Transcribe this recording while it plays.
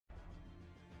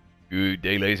Good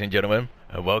day, ladies and gentlemen,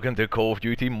 and welcome to Call of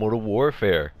Duty Modern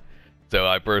Warfare. So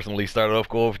I personally started off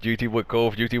Call of Duty with Call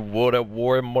of Duty World at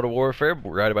War and Modern Warfare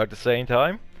right about the same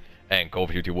time. And Call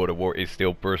of Duty World at War is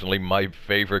still personally my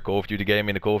favorite Call of Duty game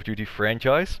in the Call of Duty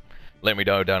franchise. Let me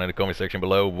know down in the comment section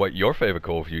below what your favorite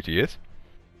Call of Duty is.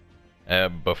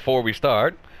 Before we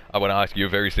start, I want to ask you a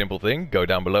very simple thing. Go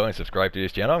down below and subscribe to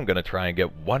this channel. I'm going to try and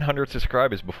get 100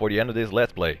 subscribers before the end of this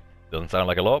Let's Play. Doesn't sound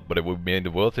like a lot, but it would mean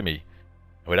the world to me.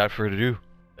 Without further ado,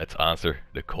 let's answer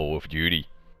the Call of Duty.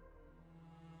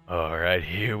 Alright,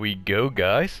 here we go,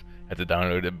 guys. Had to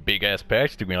download a big ass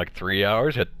patch, took me like 3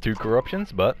 hours, had 2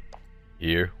 corruptions, but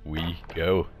here we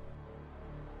go.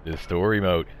 The story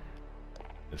mode.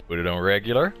 Let's put it on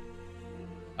regular.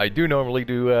 I do normally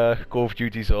do Call of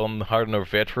Duties on Hardened or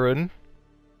Veteran.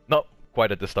 Not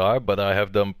quite at the start, but I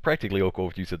have done practically all Call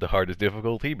of Duties at the hardest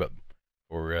difficulty, but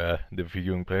for the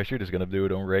viewing pleasure, just gonna do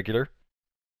it on regular.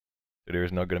 So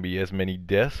there's not going to be as many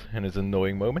deaths and as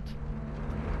annoying moments.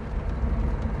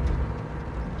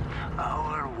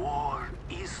 Our war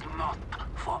is not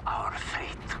for our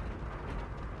fate.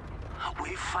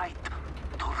 We fight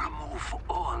to remove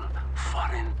all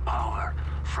foreign power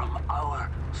from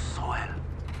our soil.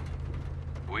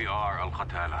 We are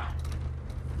Al-Qatala.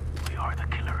 We are the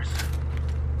killers.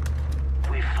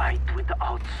 We fight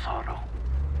without sorrow.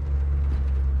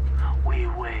 We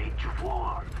wage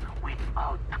war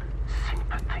without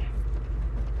sympathy.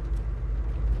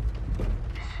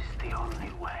 This is the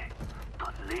only way to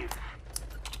live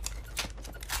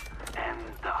and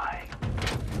die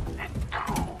a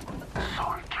true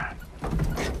soldier.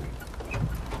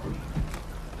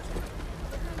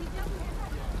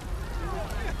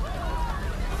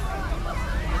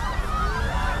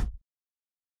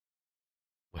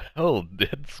 Well,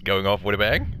 that's going off with a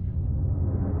bang.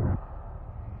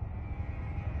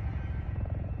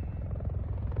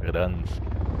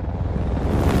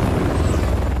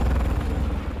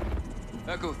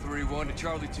 Echo 3-1 to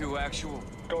Charlie 2 actual.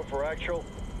 Go for actual.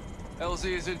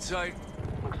 LZ is in sight.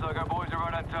 Looks like our boys are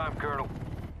right on time, Colonel.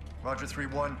 Roger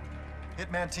 3-1.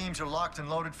 Hitman teams are locked and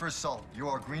loaded for assault. You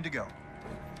are green to go.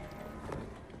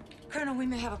 Colonel, we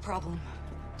may have a problem.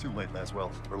 Too late,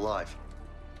 Laswell. We're live.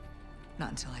 Not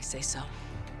until I say so.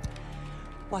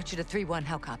 Watcher to 3-1,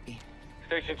 how copy?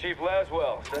 Station Chief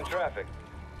Laswell, send traffic.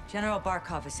 General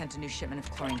Barkov has sent a new shipment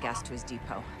of chlorine gas to his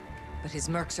depot. But his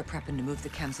mercs are prepping to move the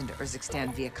chems into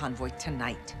Urzikstan via convoy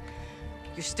tonight.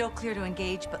 You're still clear to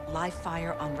engage, but live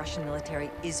fire on Russian military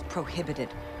is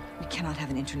prohibited. We cannot have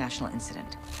an international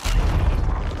incident.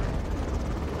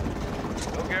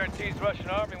 No guarantees Russian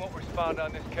army won't respond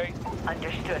on this case.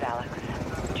 Understood, Alex.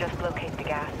 Just locate the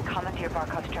gas, commandeer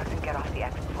Barkov's trucks, and get off the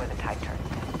X before the tide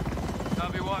turns.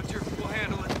 Copy, Watcher. We'll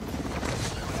handle it.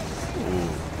 Ooh.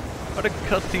 Are the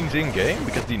cutscenes in-game?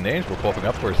 Because the names were popping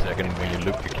up for a second when you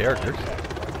look at the characters.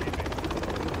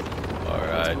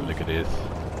 Alright, look at this.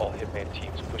 All Hitman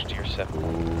teams push to your center.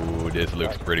 Ooh, this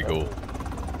looks pretty cool.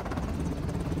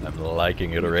 I'm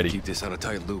liking it already. Keep this on a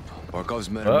tight loop. Barkov's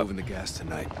men are moving the gas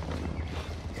tonight.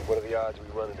 What are the odds we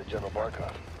run into General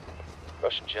Barkov?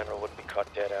 Russian general wouldn't be caught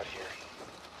dead out here.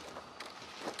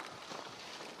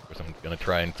 Of course, I'm gonna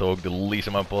try and talk the least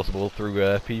amount possible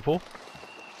through people.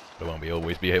 So won't we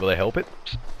always be able to help it?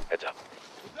 Psst, heads up.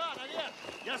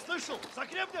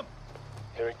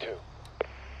 Hearing 2.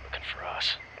 Looking for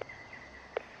us.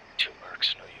 2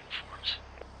 mercs, no uniforms.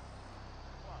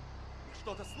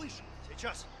 Что-то слышал.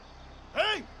 Сейчас.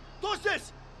 Эй! Кто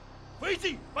здесь?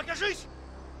 Выйди! Покажись!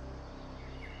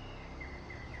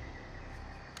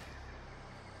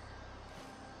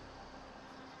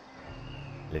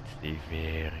 Let's stay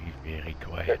very, very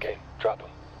quiet. Okay, drop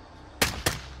them.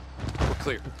 We're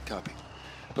clear. Copy.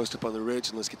 Post up on the ridge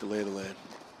and let's get the lay of the land.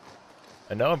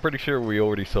 And now I'm pretty sure we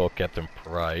already saw Captain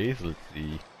Price. Let's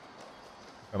see.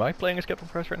 Am I playing as Captain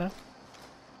Price right now?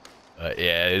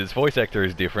 Yeah, his voice actor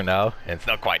is different now, and it's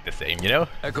not quite the same, you know?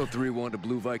 Echo 3-1 to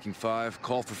Blue Viking 5.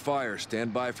 Call for fire.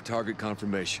 Stand by for target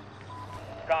confirmation.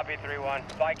 Copy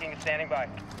 3-1. Viking is standing by.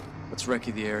 Let's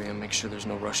recce the area and make sure there's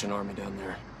no Russian army down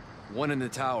there. 1 in the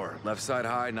tower. Left side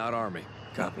high, not army.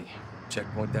 Copy.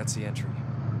 Checkpoint, that's the entry.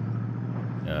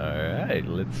 Alright,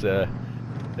 let's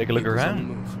take a look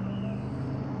around.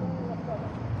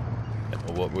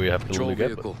 What we have to Patrol look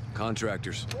vehicle,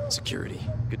 contractors. Security,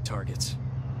 good targets.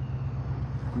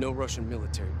 No Russian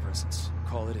military presence.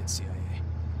 Call it in, CIA.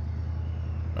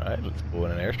 Alright, let's pull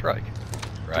in an airstrike.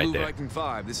 Right Blue there. Viking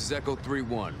 5, this is Echo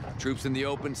 3-1. Troops in the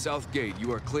open, south gate.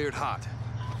 You are cleared hot.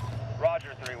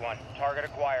 Roger 3-1. Target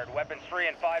acquired. Weapons free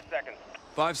in 5 seconds.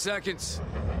 5 seconds.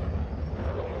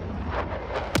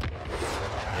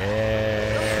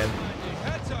 And...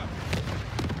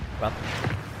 Come on.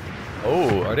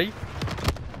 Oh, are they?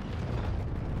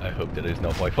 I hope that is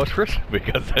not white phosphorus,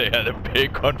 because they had a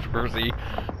big controversy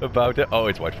about it. Oh,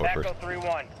 it's white phosphorus. Echo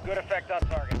 3-1, good effect on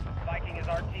target. Viking is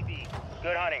RTB.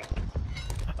 Good hunting.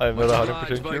 I'm not 100%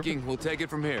 sure. Viking, we'll take it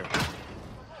from here.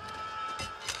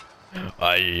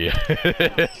 I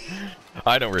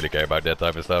don't really care about that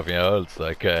type of stuff, you know. It's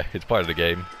like it's part of the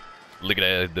game. Look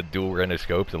at the dual render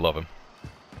scopes. I love them.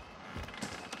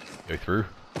 Go through.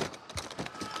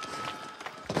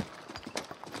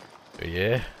 So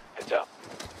yeah. Heads up.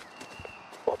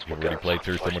 You already played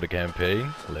through some of the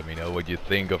campaign. Let me know what you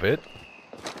think of it.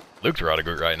 Looks rather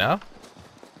good right now.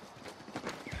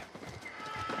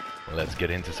 Let's get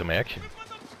into some action.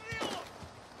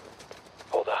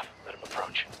 Hold off. Let him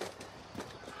approach.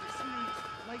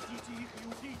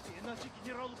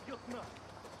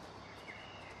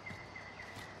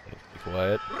 Let's be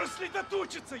quiet.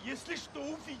 Рассредоточиться! Если что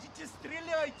увидите,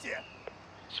 стреляйте!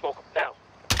 Smoke him now.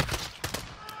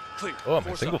 Clear. Oh, I'm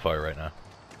in single fire right now.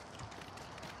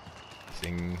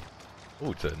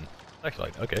 Oh, it's an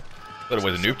flashlight. Okay. Thought it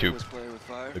was a noob tube.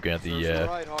 Looking at the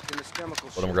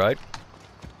bottom right.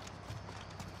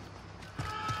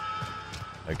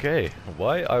 Okay.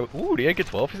 Why are... Ooh, the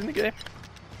AK-12 is in the game.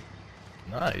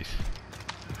 Nice.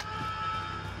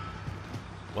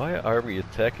 Why are we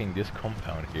attacking this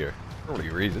compound here? Probably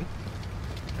a reason.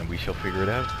 And we shall figure it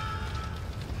out.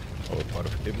 Oh, part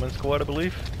of Hitman Squad, I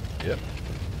believe. Yep.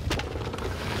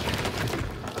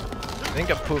 I think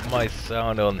I put my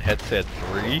sound on headset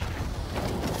 3.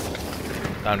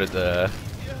 Sounded the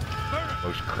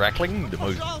most crackling, the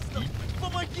most deep.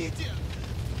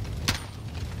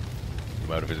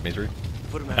 Come out of his misery.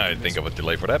 I think I was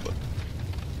delayed for that, but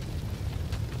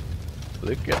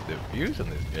look at the views in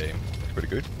this game. It's pretty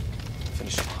good.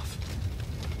 Finish him off.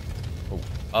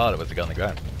 Oh, that was the guy on the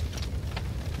ground.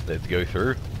 Let's go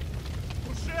through.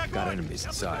 Got enemies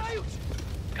inside.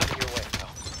 Coming your way, pal.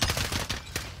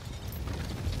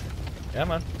 Yeah,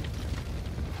 man.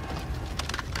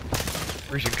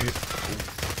 Freezing kit.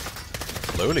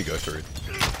 Slowly go through it.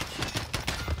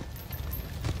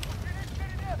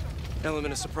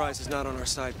 Element of surprise is not on our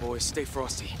side, boys. Stay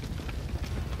frosty.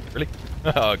 Really?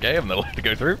 Okay, I'm not allowed to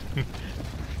go through.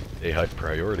 They high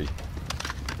priority.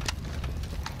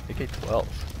 AK-12s.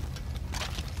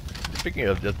 Just picking it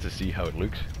up just to see how it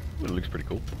looks. Ooh, it looks pretty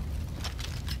cool.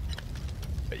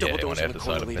 But yeah, I want to have the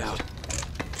side of this.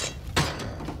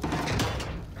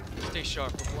 Stay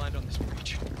sharp. We're blind on this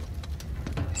breach.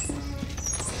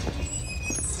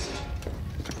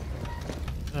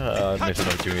 Missed an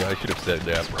opportunity. I should have said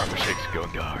that. Bravo 6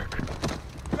 going dark.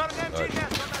 Got an MG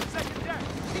nest on that second deck!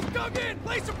 He's dug in!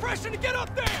 Lay suppression to get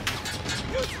up there!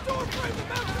 Use door frame to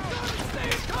mount the gun and stay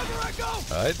in cover, Echo!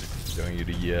 Alright, showing you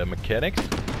the mechanics.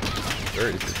 Where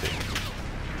is this thing?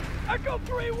 Echo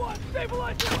 3-1,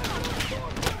 stabilize the weapon on the door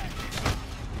frame!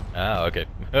 Ah, okay.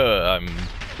 I'm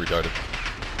retarded.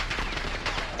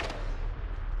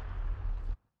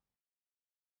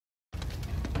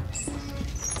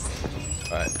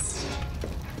 Alright.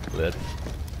 Let's...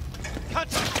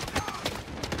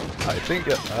 I think...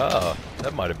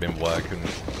 that might have been why I couldn't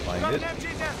find Got it. an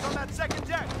MG nest on that second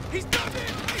deck! He's dug in! Lay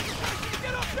suppression to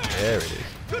get up there! There it is.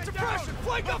 Good suppression!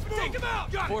 Flank up and take him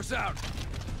out! Force out!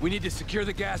 We need to secure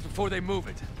the gas before they move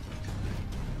it.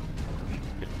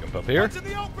 Jump up here. What's in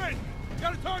the open?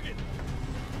 Got a target!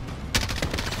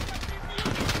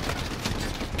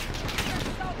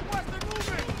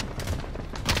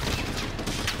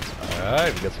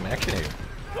 Alright, we got some action here.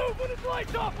 Move when his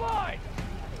lights offline!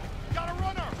 Got a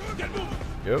runner! Get moving!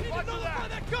 Yep. Need to nullify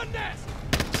that gun nest!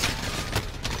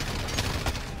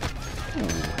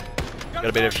 Got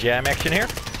a bit of jam action here.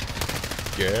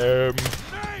 Jam.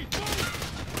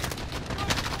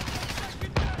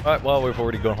 Alright, well, we've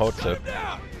already gone hot, so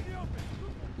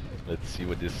let's see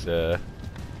what this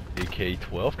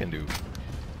AK-12 can do.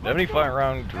 75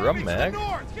 round drum mag.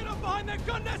 Get up behind that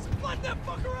gun nest and flood that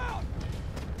fucker out!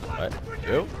 Alright,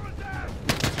 go.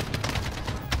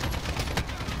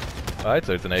 Alright,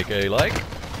 so it's an AK-like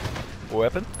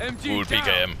weapon. Ooh,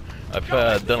 PKM. I've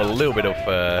done a little bit of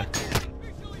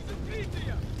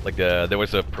like there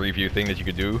was a preview thing that you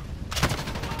could do,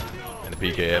 and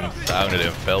the PKM sounded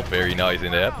and felt very nice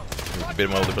in that. It was a bit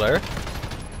multiplayer.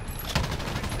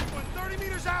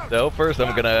 So first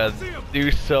I'm gonna do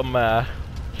some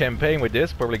campaign with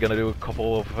this. Probably gonna do a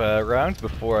couple of rounds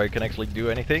before I can actually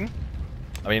do anything.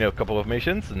 I mean, a couple of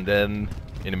missions, and then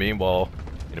in the meanwhile,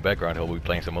 in the background, I'll be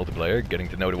playing some multiplayer, getting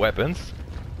to know the weapons,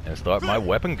 and start my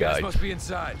weapon guide. Must be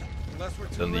inside.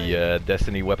 Done the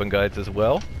Destiny weapon guides as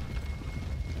well.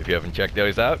 If you haven't checked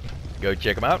those out, go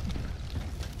check them out.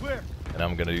 And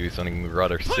I'm gonna do something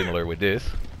rather similar with this.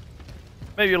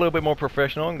 maybe a little bit more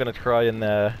professional. I'm gonna try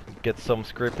and get some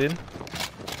script in.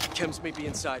 Chems may be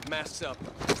inside. Masks up.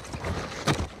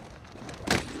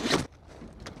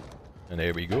 And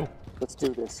there we go. Let's do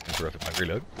this. Interrupted my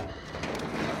reload.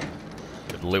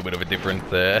 Got a little bit of a different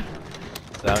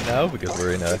sound now because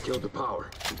we're in a... Killed the power.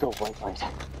 Go white light.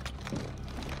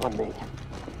 On me.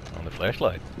 On the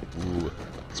flashlight. Ooh.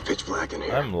 It's pitch black in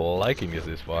here. I'm liking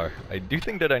this far. I do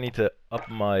think that I need to up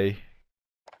my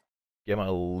gamma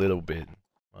a little bit.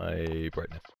 My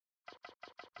brightness.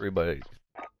 Probably by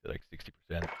like 60%.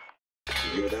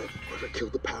 You hear that? Whoever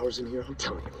killed the powers in here, I'm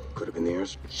telling you. Could have been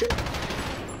theirs. Shit!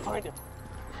 Find him.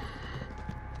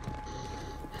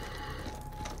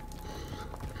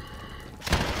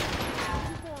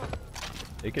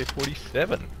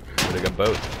 AK-47. But I got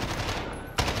both.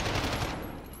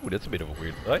 Ooh, that's a bit of a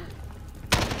weird sight.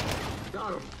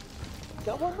 Got him.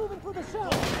 Got one moving for the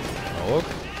south. Oh.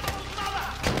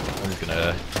 I'm just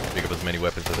gonna pick up as many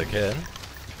weapons as I can.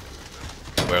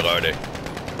 Where are they?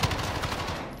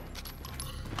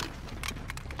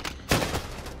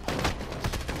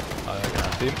 I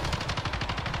can't see him.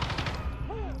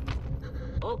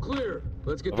 All clear.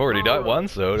 Let's get. I've already died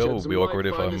once, so that Shed will some be light, awkward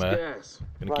if find I'm this gas.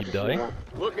 gonna keep dying.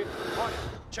 Looking.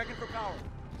 Checking for power.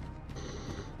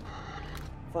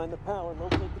 Find the power,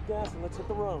 locate the gas, and let's hit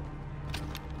the road.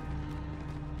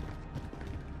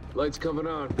 Lights coming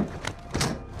on.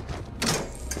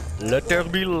 Let there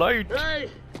be light. Hey!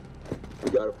 We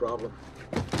got a problem.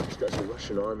 This guy's a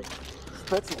Russian army.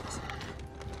 Spetsnaz.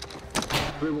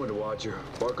 3-1 to Watcher.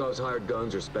 Barkov's hired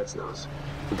guns or Spetsnaz.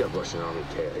 We got Russian army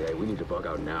KIA. We need to bug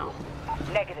out now.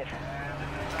 Negative.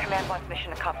 Command wants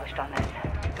mission accomplished on this.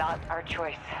 Not our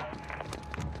choice.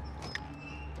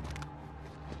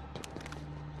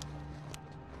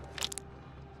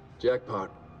 Jackpot.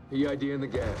 EID in the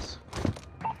gas.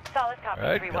 Solid copy.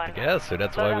 Alright, 3-1. got the gas, so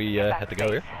that's why we had to go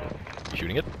here.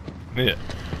 Shooting it. Yeah.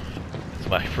 It's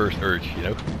my first urge, you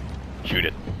know? Shoot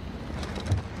it.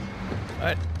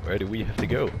 Alright, where do we have to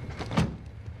go?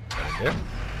 Yeah,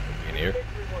 in here.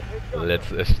 Let's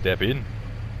step in.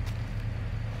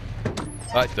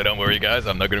 Alright, so don't worry guys,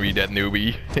 I'm not gonna be that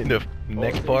newbie in the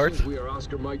next part. It's We are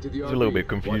Oscar Mike to the a little bit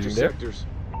confusing there.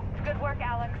 Good work,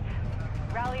 Alex.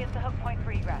 Rally is the hook point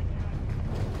for egress.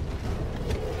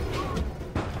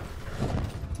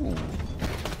 Ooh.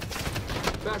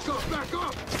 Back up, back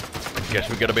up! Guess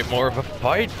we got a bit more of a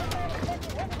fight.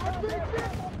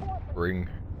 Bring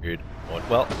it on.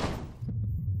 Well,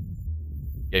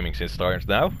 gaming since starts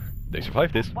now. They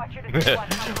survived this.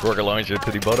 Rocket launcher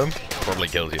to the bottom probably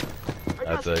kills you.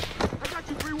 I'd say. I got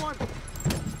you,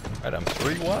 3-1. Right, I'm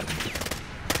 3-1.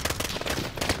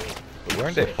 But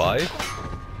weren't they 5?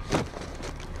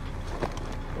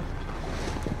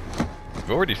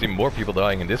 We've already seen more people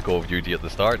dying in this Call of Duty at the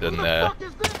start than oh,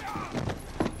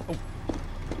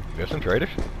 we have some traders.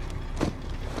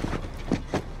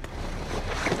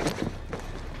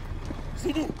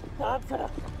 CD, answer.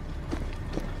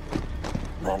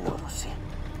 Manusi.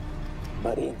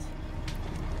 Marines.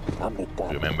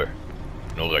 Amitan. Remember,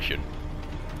 no Russian.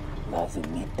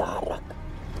 Nazimitarak.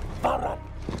 Barat.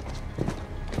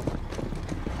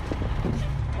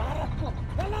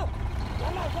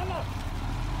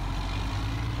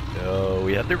 So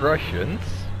we had the Russians.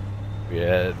 We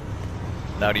had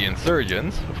now the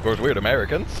insurgents. Of course, we're the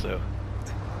Americans, so.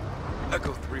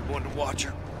 Echo 3-1 to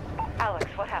Watcher. Alex,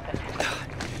 what happened?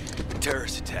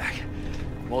 Terrorist attack.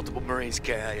 Multiple Marines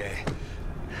KIA.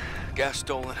 Gas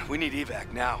stolen. We need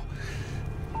evac now.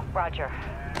 Roger.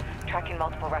 Tracking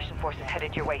multiple Russian forces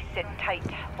headed your way. Sit tight.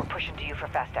 We're pushing to you for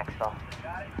fast exfil.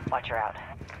 Watcher out.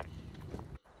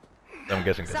 I'm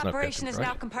guessing This that's not operation is now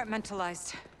right?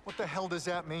 compartmentalized. What the hell does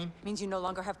that mean? Means you no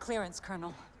longer have clearance,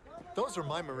 Colonel. Those are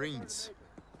my Marines.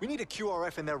 We need a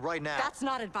QRF in there right now. That's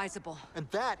not advisable. And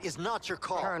that is not your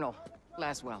call. Colonel,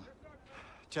 Laswell.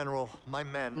 General, my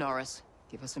men... Norris,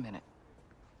 give us a minute.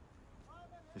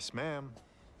 Yes, ma'am.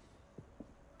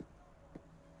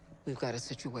 We've got a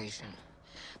situation.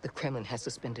 The Kremlin has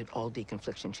suspended all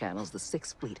deconfliction channels. The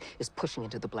Sixth Fleet is pushing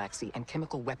into the Black Sea, and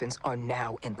chemical weapons are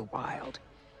now in the wild.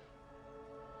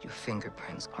 Your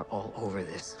fingerprints are all over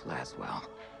this, Laswell.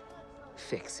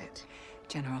 Fix it.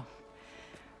 General,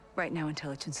 right now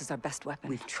intelligence is our best weapon.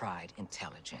 We've tried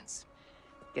intelligence.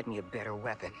 Get me a better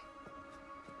weapon.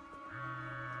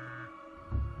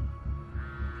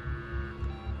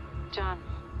 John,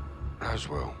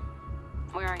 Laswell.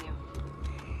 where are you?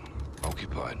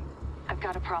 Occupied. I've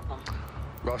got a problem.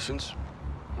 Russians?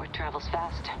 Word travels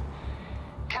fast.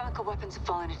 Chemical weapons have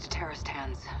fallen into terrorist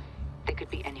hands. They could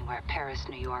be anywhere. Paris,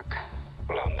 New York.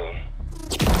 London.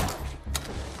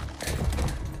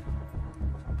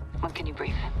 When can you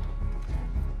brief?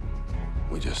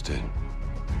 We just did.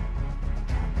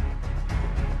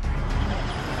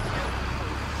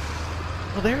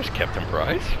 Well, there's Captain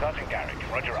Price. Sergeant Garrick,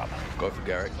 roger up. Go for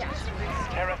Garrick.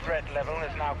 Terror threat level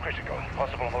is now critical.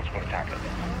 Possible multiple attackers.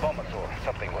 Bombers or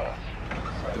something worse.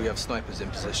 Do we have snipers in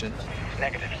position?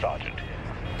 Negative, Sergeant.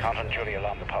 Can't unduly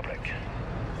alarm the public.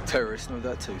 Terrorists know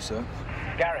that too, sir.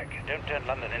 Garrick, don't turn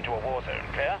London into a war zone,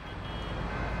 clear?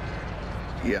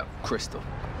 Yeah, Crystal.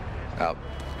 Out.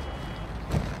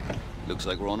 Looks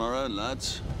like we're on our own,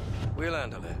 lads. We'll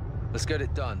handle it. Let's get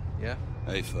it done, yeah?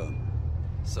 Hey, firm.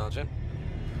 Sergeant?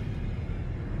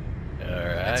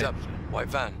 Alright. Heads up. White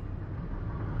van.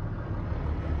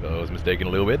 I was mistaken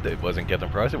a little bit. It wasn't Captain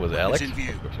Price, it was Alex. It's in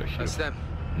view. That's them.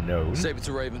 No. Saber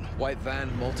to Raven. White van,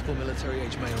 multiple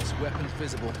military-age males. Weapons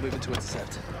visible. Moving to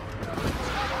intercept.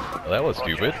 Well, that was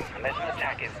stupid. Unless an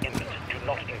attack is imminent, do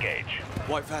not engage.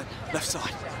 White van, left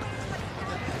side.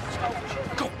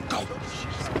 Go, go!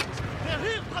 They're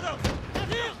here, brother! They're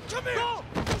here! Come here! Go!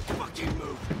 Fucking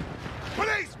move!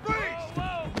 Police,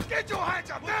 freeze! Get your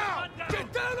hands up now!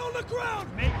 Get down on the ground!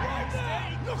 Right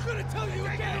there! Not gonna tell you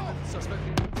again! Suspect.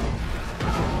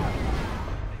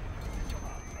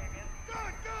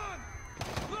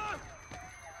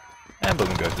 And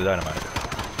boom goes the dynamite.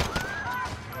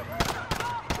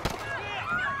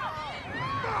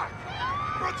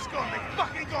 Brooks got me!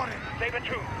 Fucking got him! Saber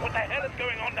 2, what the hell is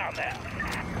going on down there?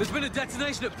 There's been a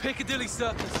detonation at Piccadilly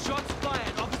Circus. Shots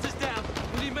fired. Officers down.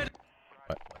 We need medic.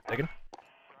 Wait, second.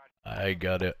 I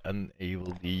gotta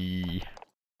enable the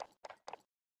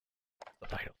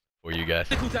subtitles for you guys.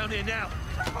 Medical down here now.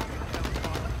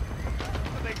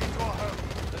 They can go home.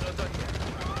 They're not done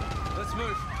yet. Let's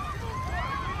move.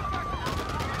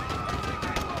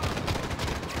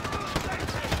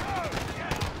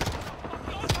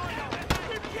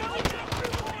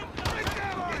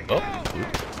 Oh,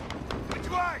 Which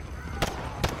way?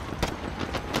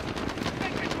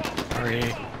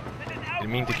 sorry.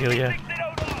 Didn't mean to kill you.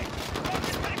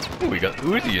 Ooh, we got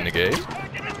Uzi in the game.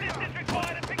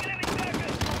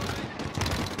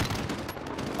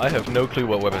 I have no clue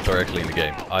what weapons are actually in the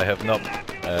game. I have not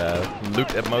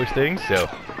looked at most things, so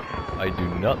I do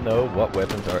not know what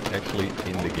weapons are actually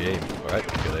in the game. Alright,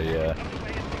 got a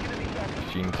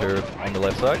machine turret on the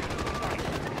left side.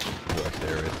 What else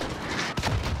there is?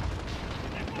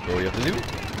 That's all you have to do.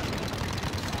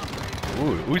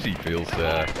 Ooh, Uzi feels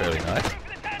fairly nice.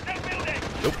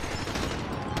 Nope.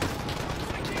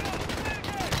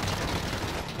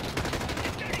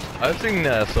 I've seen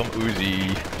some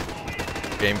Uzi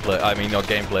gameplay, I mean not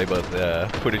gameplay, but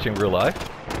footage in real life.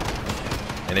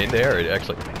 And in there it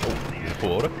actually... Oh, is it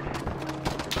full auto?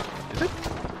 Is it?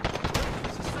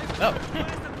 No.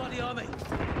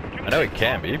 I know it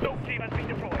can be, but...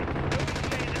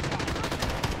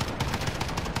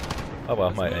 Oh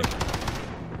well, my aim.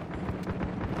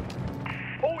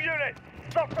 All units,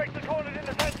 suspects are cornered in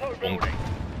the Santo building.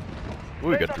 Ooh,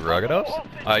 we got Dragonovs.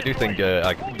 I do think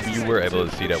you were able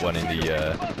to see that one in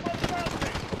the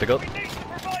what's it called?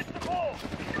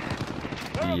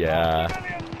 The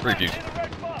previews.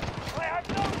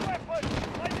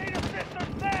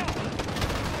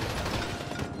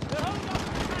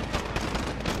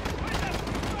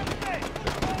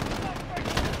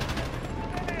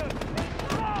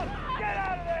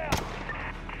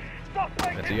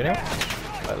 That's you now.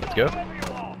 Alright, let's go.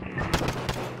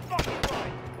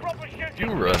 You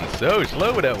run so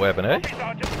slow with that weapon, eh?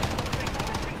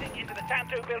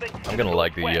 I'm gonna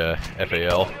like the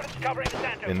FAL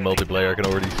in multiplayer, I can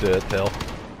already tell.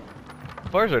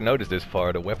 As far as I noticed this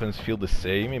far, the weapons feel the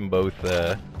same in both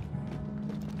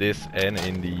this and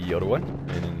in the other one.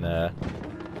 In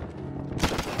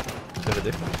is that a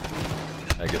difference?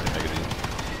 I guess it makes it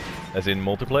as in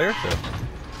multiplayer, so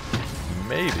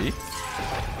maybe.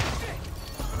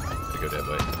 Gotta go that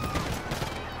way.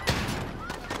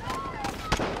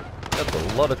 That's a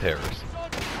lot of terrorists.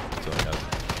 Something I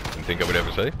didn't think I would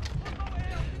ever say.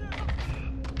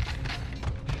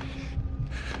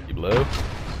 Keep low.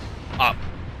 Ah,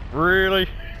 really?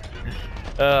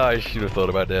 I should have thought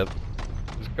about that.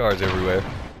 There's cars everywhere.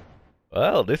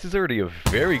 Well, this is already a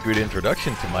very good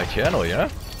introduction to my channel, yeah?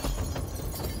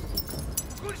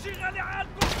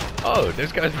 Oh,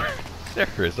 this guy's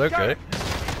terrorist, okay.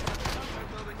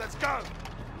 Let's go!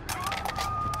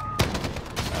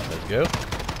 Let's go.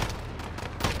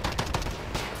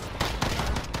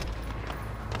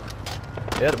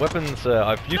 Yeah, the weapons,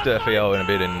 I've used the FAL in a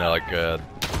bit in,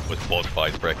 with boss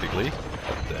fights practically.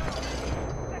 But,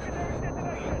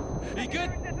 You good?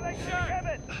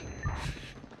 alright,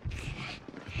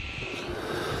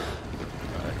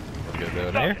 let's go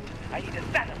down here. I need a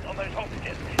status on those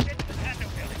hostages. Get to the Santo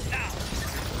building now.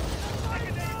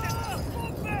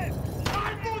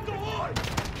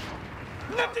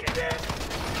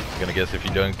 Gonna guess if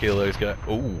you don't kill those guys.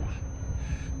 Ooh.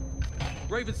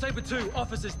 Raven Saber 2,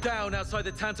 officers down outside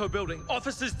the Tanto building.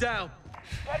 Officers down.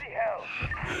 Bloody hell.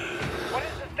 What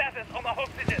is the status on the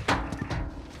hostages?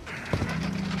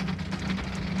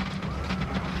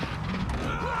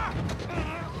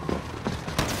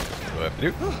 What do I have to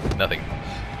do? Nothing.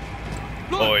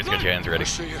 Always get your hands ready. I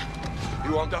see you.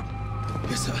 You armed up?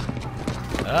 Yes, sir.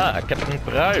 Ah, Captain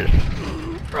Price.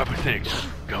 Proper things.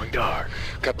 Going dark.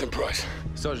 Captain Price.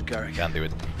 Sergeant Garrick. Can't do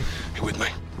it. You with me?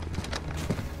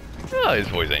 Oh, his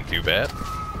voice ain't too bad.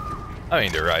 I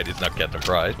mean, they're right, it's not Captain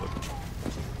Price, but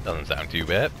doesn't sound too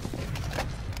bad.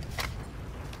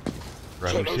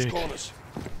 Check those 6. corners.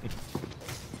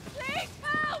 Please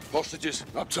help! Hostages,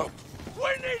 up top.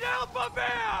 We need help up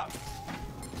here!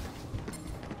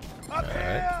 Up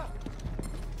here!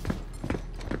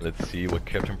 Let's see what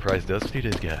Captain Price does to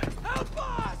this guy. Help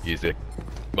us! He's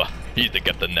the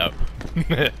captain now.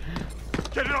 Get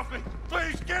it off me!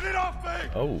 Please, get it off me!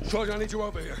 Oh. Sergeant, I need you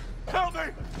over here. Help me!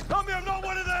 Help me, I'm not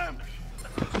one of them!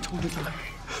 I don't want to die.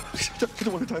 I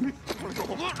don't want to die, me. I want to go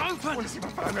home. Look, open! I want to see my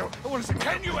family. I want to see...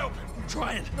 Can you help me? I'm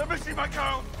trying. Let me see my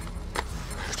girl.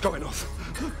 It's going off.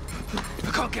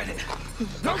 I can't get it.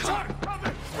 No time! Help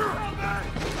me! Help me!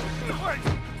 Wait!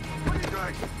 What are you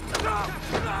doing? No!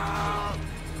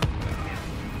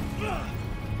 No!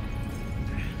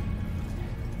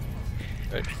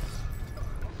 Right.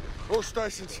 All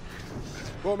stations.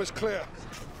 Bomb is clear.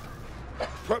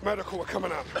 Prep medical, we're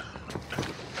coming up.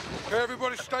 Okay,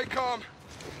 everybody stay calm.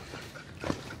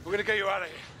 We're gonna get you out of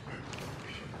here.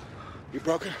 You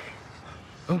broken?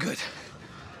 I'm good.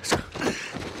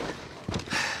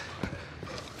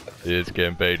 This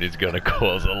campaign is gonna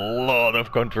cause a lot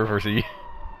of controversy.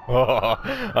 Oh,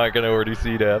 I can already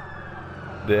see that.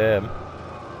 Damn.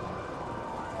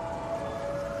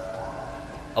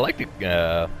 I like the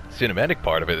cinematic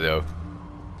part of it though.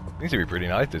 Seems to be pretty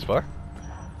nice this far.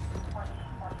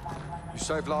 You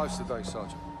saved lives today,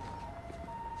 Sergeant.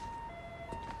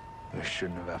 It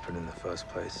shouldn't have happened in the first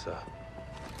place, sir.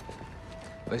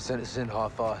 They sent us in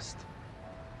half-assed.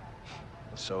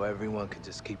 So everyone could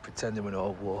just keep pretending we're not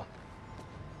at war.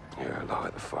 Yeah,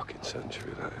 like the fucking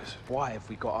century, that is. Why have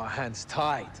we got our hands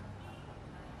tied?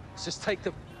 Let's just take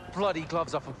the bloody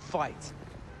gloves off and fight.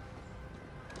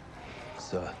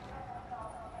 Sir.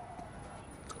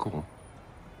 Go on.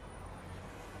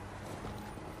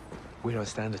 We don't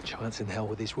stand a chance in hell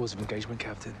with these rules of engagement,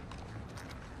 Captain.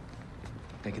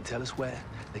 They can tell us where,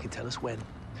 they can tell us when.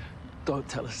 Don't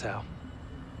tell us how.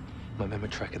 My men were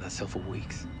tracking that cell for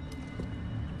weeks.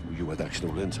 Well, you had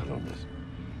actionable intel on this?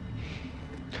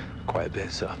 Quite a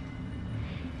bit, sir.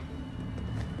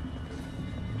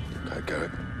 Okay,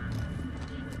 Garrett.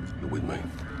 You're with me.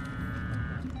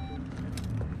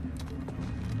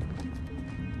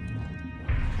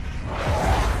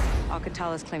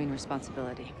 Alcatala's claiming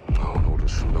responsibility. Oh,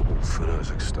 orders from the wolf in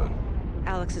Urzikstan.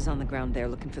 Alex is on the ground there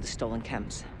looking for the stolen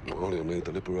chems. Well, he'll need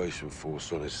the Liberation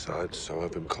Force on his side, so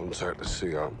have him contact the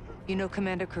CR. You know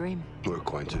Commander Karim? We're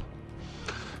acquainted.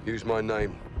 Use my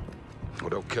name, or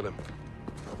they'll kill him.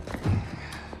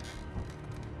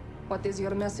 What is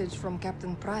your message from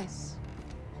Captain Price?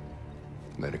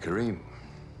 Commander Karim.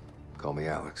 Call me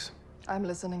Alex. I'm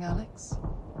listening, Alex.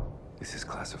 This is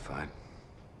classified.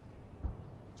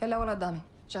 يلا ولا قدامي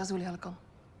جهزوا لي هالكم.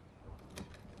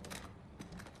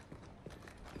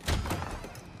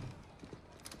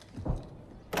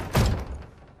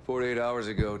 "48 hours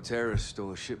ago, terrorists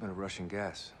stole a shipment of Russian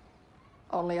gas.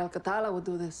 Only Alcatala would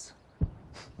do this.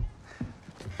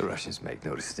 The Russians make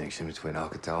no distinction between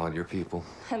Alcatala and your people.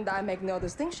 And I make no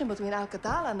distinction between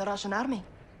Alcatala and the Russian army.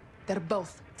 They're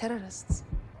both terrorists.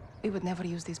 We would never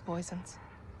use these poisons.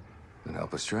 Then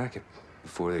help us track it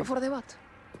before they... Before they what?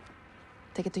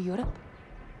 Take it to Europe?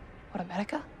 Or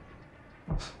America?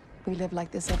 We live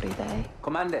like this every day.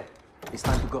 Commander, it's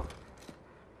time to go.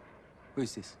 Who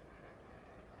is this?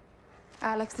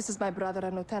 Alex, this is my brother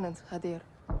and Lieutenant, Hadir.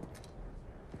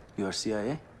 You are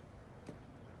CIA?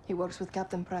 He works with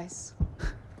Captain Price.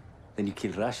 Then you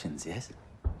kill Russians, yes?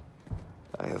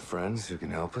 I have friends who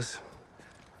can help us.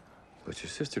 But your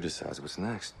sister decides what's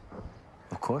next.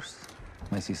 Of course.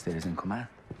 My sister is in command.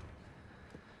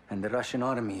 And the Russian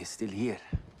army is still here.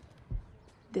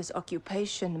 This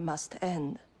occupation must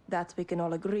end. That we can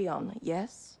all agree on,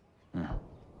 yes?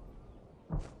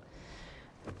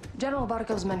 General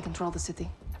Barkov's men control the city.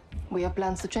 We have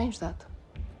plans to change that.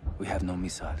 We have no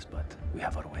missiles, but we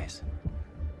have our ways.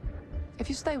 If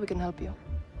you stay, we can help you.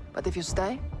 But if you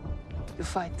stay, you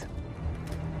fight.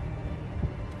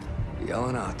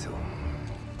 Yelanato.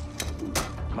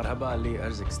 Marhaba li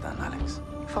Urzikstan, Alex.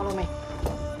 Follow me.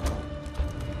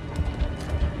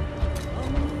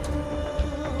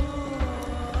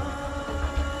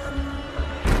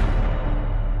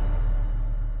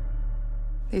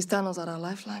 These tunnels are our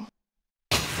lifeline.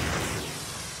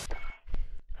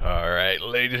 Alright,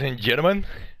 ladies and gentlemen,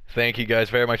 thank you guys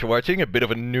very much for watching. A bit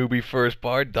of a newbie first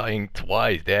part, dying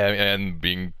twice, damn, and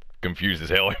being confused as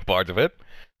hell in parts of it.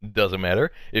 Doesn't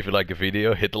matter. If you like the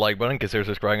video, hit the like button, consider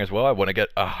subscribing as well. I want to get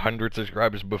 100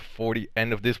 subscribers before the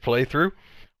end of this playthrough.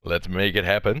 Let's make it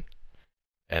happen.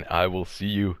 And I will see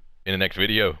you in the next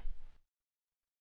video.